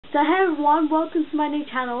So hey everyone, welcome to my new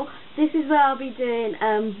channel. This is where I'll be doing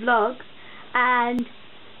vlogs, and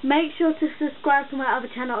make sure to subscribe to my other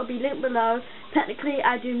channel. It'll be linked below. Technically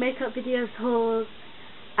I do makeup videos, hauls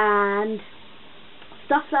and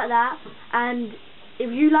stuff like that, and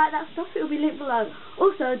if you like that stuff it'll be linked below.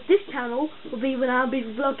 Also this channel will be when I'll be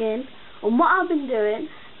vlogging on what I've been doing,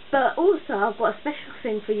 but also I've got a special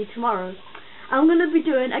thing for you tomorrow. I'm going to be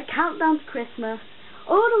doing a countdown to Christmas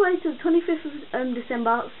all the way to the 25th of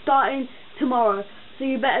December, starting tomorrow. So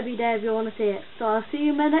you better be there if you want to see it. So I'll see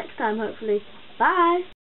you next time, hopefully. Bye!